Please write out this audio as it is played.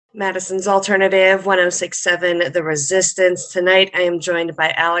Madison's Alternative 1067 The Resistance. Tonight I am joined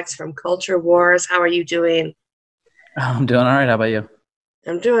by Alex from Culture Wars. How are you doing? I'm doing all right. How about you?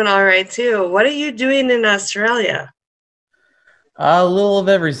 I'm doing all right too. What are you doing in Australia? A little of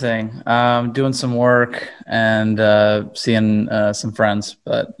everything. Doing some work and seeing some friends.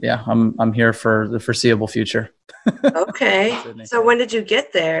 But yeah, I'm here for the foreseeable future. Okay. Sydney. So when did you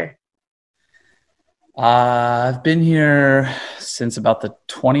get there? I've been here since about the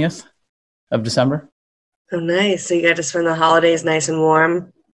 20th of December. Oh, nice. So you got to spend the holidays nice and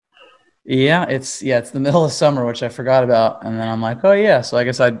warm. It's the middle of summer, which I forgot about, and then I'm like, oh yeah. So I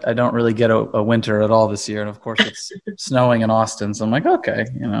guess I don't really get a winter at all this year, and of course it's snowing in Austin. So I'm like, okay.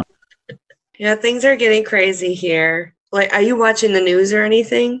 Yeah, things are getting crazy here. Like, are you watching the news or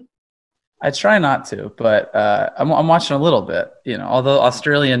anything? I try not to, but I'm watching a little bit. Although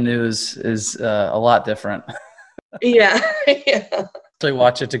Australian news is a lot different. Yeah. Yeah. Actually,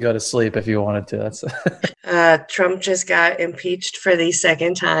 watch it to go to sleep if you wanted to. That's Trump just got impeached for the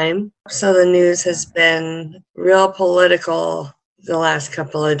second time. So the news has been real political the last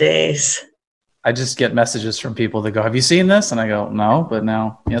couple of days. I just get messages from people that go, "Have you seen this?" And I go, "No," but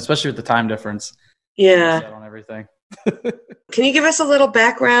now, especially with the time difference, Yeah. on everything. Can you give us a little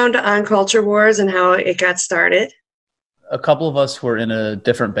background on Culture Wars and how it got started? A couple of us were in a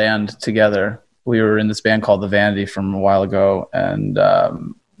different band together. We were in this band called The Vanity from a while ago, and our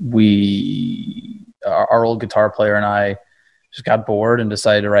old guitar player and I just got bored and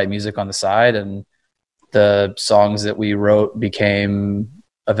decided to write music on the side, and the songs that we wrote became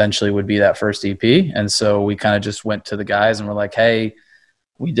eventually would be that first EP. And so we kind of just went to the guys and we're like, hey,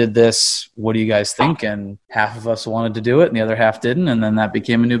 we did this. What do you guys think? And half of us wanted to do it and the other half didn't. And then that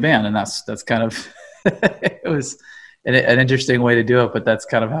became a new band. And that's kind of, it was an interesting way to do it, but that's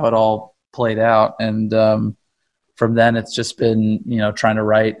kind of how it all played out. And from then it's just been, trying to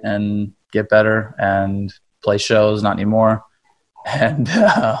write and get better and play shows, not anymore. And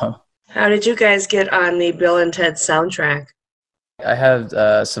how did you guys get on the Bill and Ted soundtrack? I had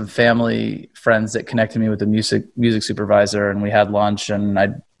some family friends that connected me with the music supervisor, and we had lunch. And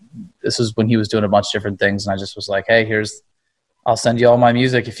this was when he was doing a bunch of different things, and I just was like, "Hey, I'll send you all my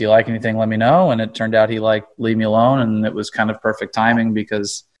music. If you like anything, let me know." And it turned out he liked Leave Me Alone, and it was kind of perfect timing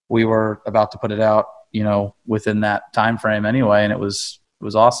because we were about to put it out, within that time frame anyway, and it was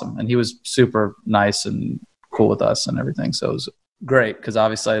awesome. And he was super nice and cool with us and everything, so it was great because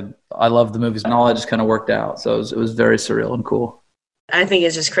obviously I love the movies and all that just kind of worked out. So it was very surreal and cool. I think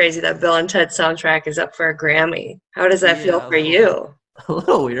it's just crazy that Bill and Ted soundtrack is up for a Grammy. How does that feel for you? A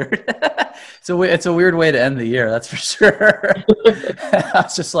little weird. So it's a weird way to end the year, that's for sure. I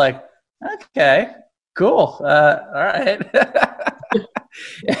was just like, okay, cool. All right.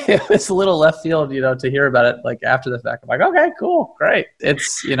 It was a little left field, to hear about it like after the fact. I'm like, okay, cool, great.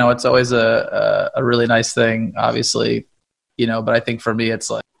 It's, it's always a really nice thing, obviously, but I think for me, it's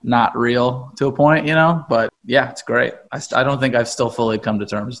like not real to a point, but yeah, it's great. I don't think I've still fully come to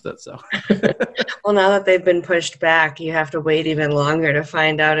terms with it. So, well, now that they've been pushed back, you have to wait even longer to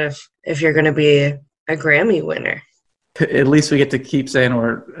find out if you're going to be a Grammy winner. At least we get to keep saying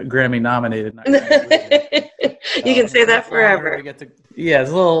we're Grammy nominated. You can say that forever. It's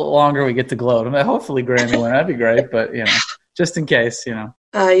a little longer we get to gloat. I mean, hopefully Grammy winner, that'd be great, but just in case,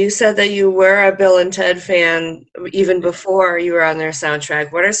 You said that you were a Bill and Ted fan even before you were on their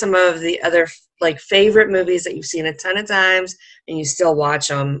soundtrack. What are some of the other favorite movies that you've seen a ton of times and you still watch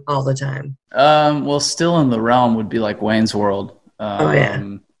them all the time? Well, still in the realm would be like Wayne's World. Oh yeah.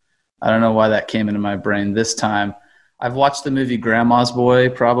 I don't know why that came into my brain this time. I've watched the movie Grandma's Boy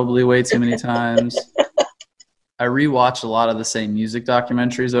probably way too many times. I rewatch a lot of the same music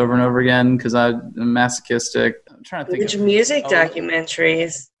documentaries over and over again because I'm masochistic. I'm trying to think Which music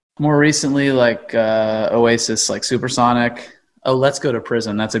documentaries? More recently, like Oasis, like Supersonic. Oh, Let's Go to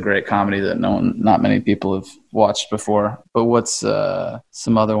Prison. That's a great comedy that not many people have watched before. But what's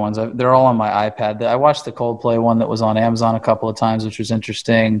some other ones? They're all on my iPad. I watched the Coldplay one that was on Amazon a couple of times, which was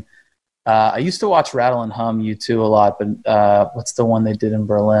interesting. I used to watch Rattle and Hum U2 a lot, but what's the one they did in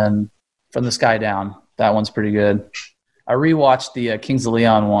Berlin? From the Sky Down. That one's pretty good. I rewatched the Kings of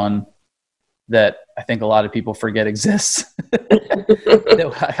Leon one that I think a lot of people forget exists.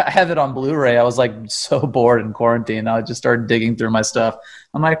 I have it on Blu-ray. I was like so bored in quarantine. I just started digging through my stuff.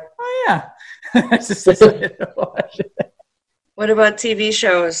 I'm like, oh yeah. I just decided to watch it. What about TV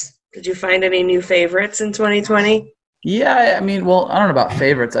shows? Did you find any new favorites in 2020? Yeah, I mean, well, I don't know about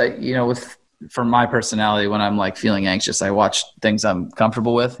favorites. For my personality, when I'm like feeling anxious, I watch things I'm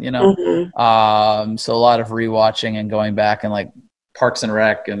comfortable with, Mm-hmm. So a lot of rewatching and going back and like Parks and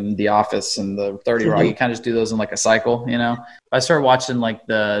Rec and The Office and the 30 Rock. You kind of just do those in like a cycle, you know? I started watching like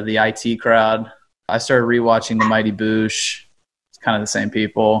the IT Crowd. I started rewatching The Mighty Boosh. It's kind of the same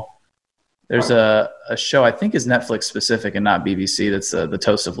people. There's a show I think is Netflix specific and not BBC. That's The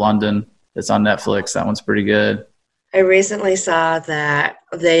Toast of London. That's on Netflix. That one's pretty good. I recently saw that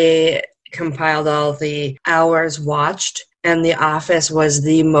they compiled all the hours watched, and The Office was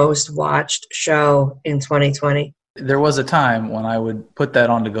the most watched show in 2020. There was a time when I would put that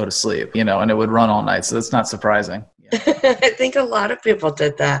on to go to sleep, you know, and it would run all night. So that's not surprising. I think a lot of people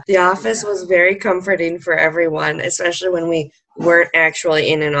did that. The Office was very comforting for everyone, especially when we weren't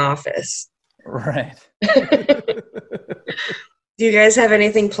actually in an office. Right. Do you guys have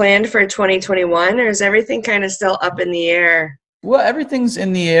anything planned for 2021, or is everything kind of still up in the air? Well, everything's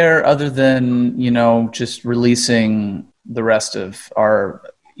in the air other than, you know, just releasing the rest of our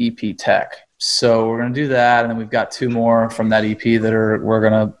EP tech. So we're going to do that. And then we've got 2 more from that EP that we're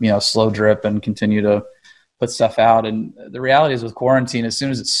going to, you know, slow drip and continue to put stuff out. And the reality is with quarantine, as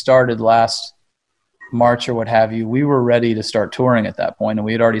soon as it started last March or what have you, we were ready to start touring at that point. And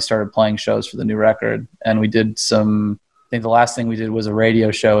we had already started playing shows for the new record. And we did I think the last thing we did was a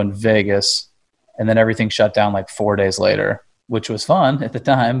radio show in Vegas. And then everything shut down like 4 days later, which was fun at the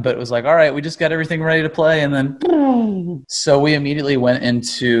time, but it was like, all right, we just got everything ready to play. And then, so we immediately went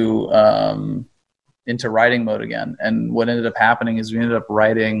into writing mode again. And what ended up happening is we ended up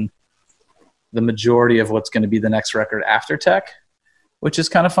writing the majority of what's going to be the next record after tech, which is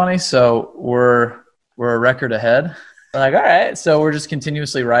kind of funny. So we're a record ahead. We're like, all right. So we're just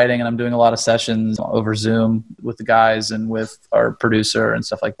continuously writing, and I'm doing a lot of sessions over Zoom with the guys and with our producer and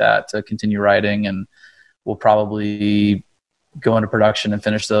stuff like that to continue writing. And we'll probably go into production and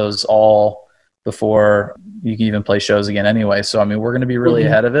finish those all before you can even play shows again anyway. So, I mean, we're going to be really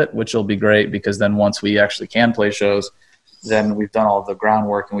ahead of it, which will be great because then once we actually can play shows, then we've done all the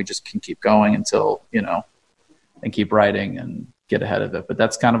groundwork and we just can keep going until, you know, and keep writing and get ahead of it. But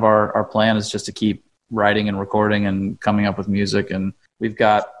that's kind of our plan, is just to keep writing and recording and coming up with music. And we've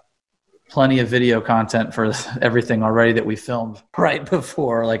got plenty of video content for everything already that we filmed right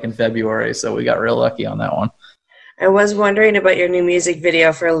before, like in February. So we got real lucky on that one. I was wondering about your new music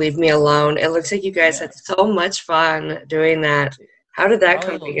video for Leave Me Alone. It looks like you guys had so much fun doing that. How did that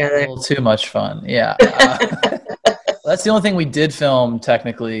come together? A little too much fun, yeah. That's the only thing we did film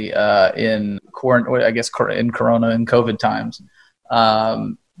technically in Corona and COVID times.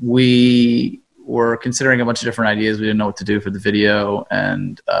 We were considering a bunch of different ideas. We didn't know what to do for the video,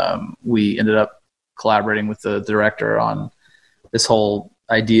 and we ended up collaborating with the director on this whole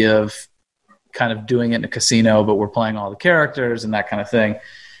idea of kind of doing it in a casino, but we're playing all the characters and that kind of thing.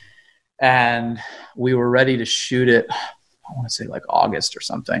 And we were ready to shoot it, I want to say like August or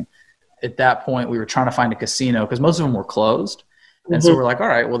something. At that point, we were trying to find a casino because most of them were closed. And so we're like, all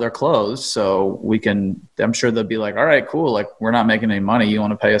right, well, they're closed. So I'm sure they'll be like, all right, cool. Like, we're not making any money. You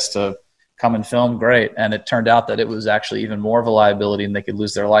want to pay us to come and film? Great. And it turned out that it was actually even more of a liability and they could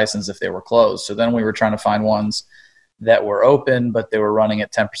lose their license if they were closed. So then we were trying to find ones that were open, but they were running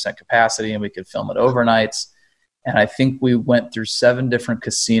at 10% capacity and we could film it overnights. And I think we went through 7 different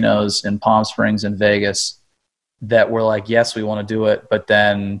casinos in Palm Springs and Vegas that were like, yes, we want to do it. But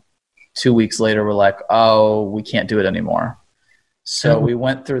then 2 weeks later, we're like, oh, we can't do it anymore. So we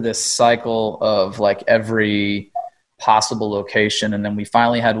went through this cycle of like every possible location. And then we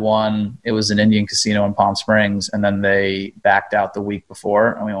finally had one. It was an Indian casino in Palm Springs. And then they backed out the week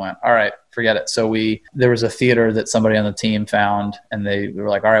before. And we went, all right, forget it. So there was a theater that somebody on the team found. And we were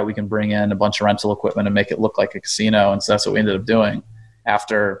like, all right, we can bring in a bunch of rental equipment and make it look like a casino. And so that's what we ended up doing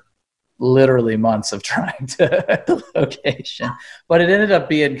after literally months of trying to at the location. But it ended up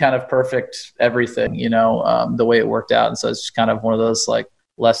being kind of perfect everything, you know, the way it worked out. And so it's just kind of one of those like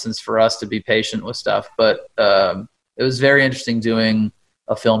lessons for us to be patient with stuff. But it was very interesting doing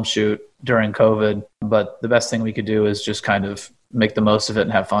a film shoot during COVID. But the best thing we could do is just kind of make the most of it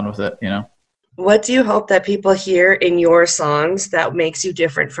and have fun with it, you know. What do you hope that people hear in your songs that makes you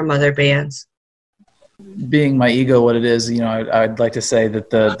different from other bands? Being my ego what it is, you know, I'd like to say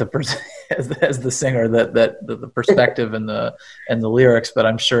that as the singer that the perspective and the lyrics, but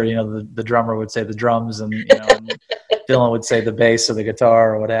I'm sure, you know, the drummer would say the drums, and, you know, and Dylan would say the bass or the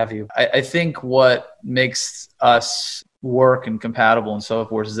guitar or what have you. I think what makes us work and compatible and so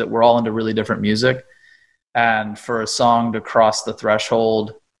forth is that we're all into really different music, and for a song to cross the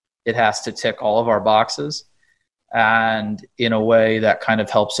threshold, it has to tick all of our boxes, and in a way that kind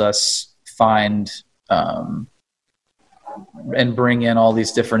of helps us find and bring in all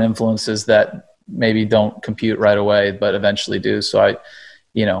these different influences that maybe don't compute right away, but eventually do. So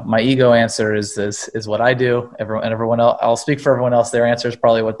my ego answer is what I do. Everyone else, I'll speak for everyone else. Their answer is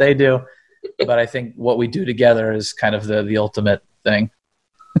probably what they do. But I think what we do together is kind of the ultimate thing.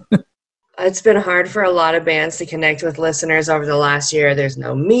 It's been hard for a lot of bands to connect with listeners over the last year. There's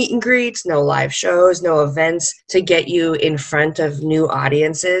no meet and greets, no live shows, no events to get you in front of new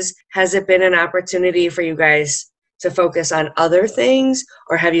audiences. Has it been an opportunity for you guys to focus on other things,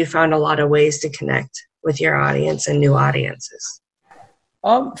 or have you found a lot of ways to connect with your audience and new audiences?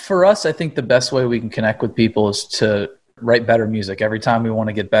 For us, I think the best way we can connect with people is to write better music. Every time we want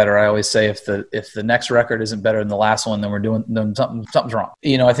to get better, I always say if the next record isn't better than the last one, then something's wrong.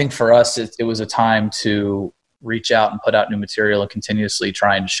 I think for us, it was a time to reach out and put out new material and continuously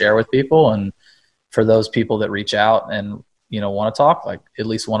trying to share with people. And for those people that reach out and want to talk, like at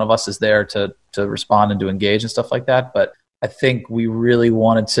least one of us is there to respond and to engage and stuff like that. But I think we really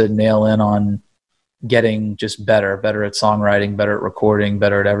wanted to nail in on getting just better at songwriting, better at recording,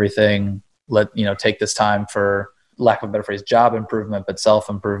 better at everything. Take this time for, lack of a better phrase, job improvement, but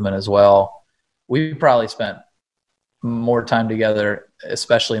self-improvement as well. We probably spent more time together,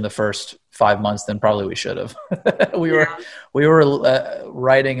 especially in the first 5 months, than probably we should have. We were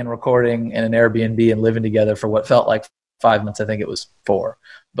writing and recording in an Airbnb and living together for what felt like 5 months. I think it was 4,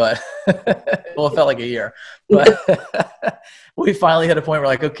 but it felt like a year. But we finally hit a point where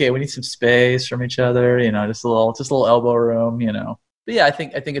like, okay, we need some space from each other, just a little elbow room, But yeah, I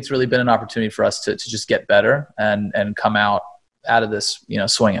think it's really been an opportunity for us to just get better and come out of this,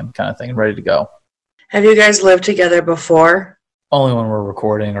 swinging kind of thing, ready to go. Have you guys lived together before? Only when we're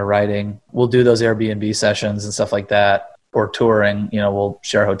recording or writing. We'll do those Airbnb sessions and stuff like that, or touring. We'll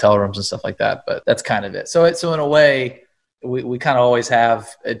share hotel rooms and stuff like that. But that's kind of it. So in a way, we kind of always have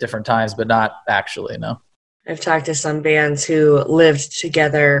at different times, but not actually. No. I've talked to some bands who lived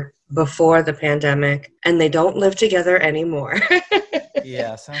together before the pandemic, and they don't live together anymore.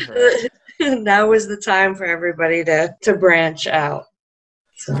 Yeah, sounds right. Now was the time for everybody to branch out.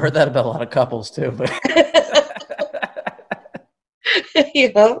 So. I've heard that about a lot of couples too. But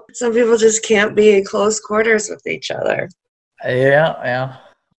some people just can't be in close quarters with each other. Yeah.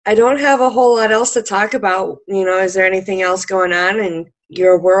 I don't have a whole lot else to talk about. Is there anything else going on in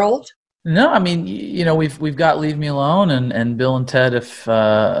your world? No, I mean, we've got Leave Me Alone and Bill and Ted.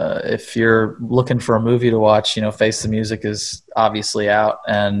 If you're looking for a movie to watch, Face the Music is obviously out,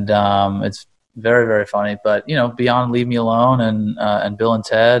 and it's very, very funny. But beyond Leave Me Alone and Bill and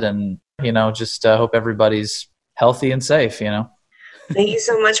Ted, and just hope everybody's healthy and safe. Thank you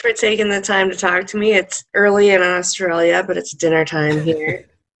so much for taking the time to talk to me. It's early in Australia, but it's dinner time here.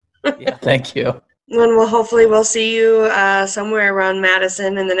 Yeah, thank you. And hopefully we'll see you somewhere around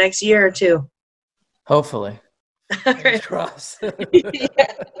Madison in the next year or two. Hopefully. All right. Cross.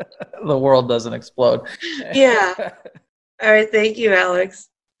 Yeah. The world doesn't explode. Yeah. All right. Thank you, Alex.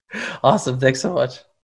 Awesome. Thanks so much.